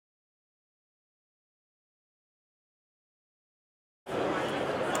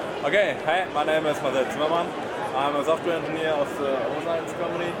Okay, hi, my name is Marcel Zimmermann. I'm a software engineer of the Science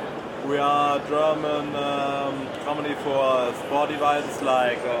company. We are a German company for sport devices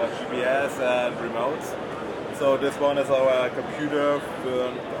like GPS and remotes. So this one is our computer,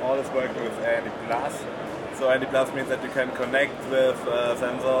 all is working with AND+. So AND+ means that you can connect with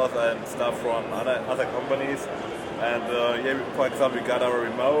sensors and stuff from other companies. And here, for example, we got our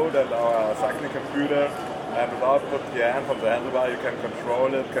remote and our cycling computer. And without putting your hand from the handlebar, you can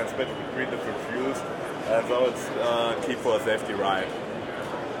control it, can switch between different views, and so it's key for a safety ride.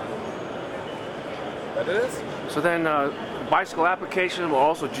 That it is. So then, bicycle application, or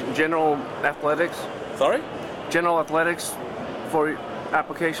also general athletics? Sorry? General athletics for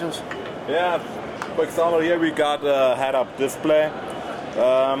applications? Yeah, for example, here we got a head-up display.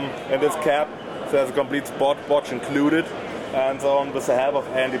 In this cap, there's a complete sport watch included. And so with the help of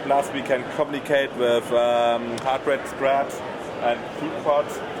AND+, we can communicate with heart rate straps and food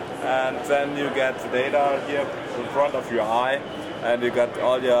pods, and then you get the data here in front of your eye, and you got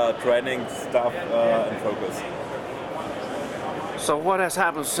all your training stuff in focus. So what has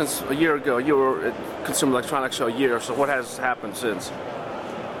happened since a year ago? You were at Consumer Electronics Show a year, so what has happened since?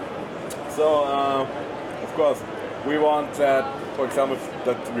 So, of course, we want that, for example,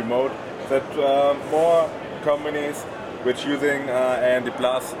 that remote, that more companies which using AND+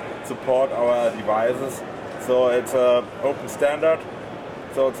 support our devices. So it's an open standard,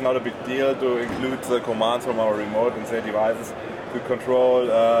 so it's not a big deal to include the commands from our remote in their devices to control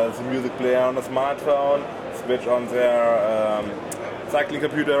the music player on a smartphone, switch on their cycling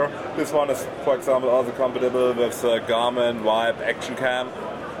computer. This one is, for example, also compatible with the Garmin Vibe Action Cam.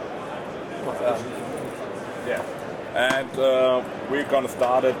 Yeah. And we're going to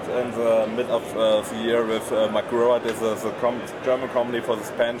start it in the mid of the year with McGraw. This is a German company for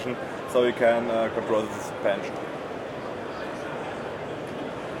suspension, so you can control the suspension.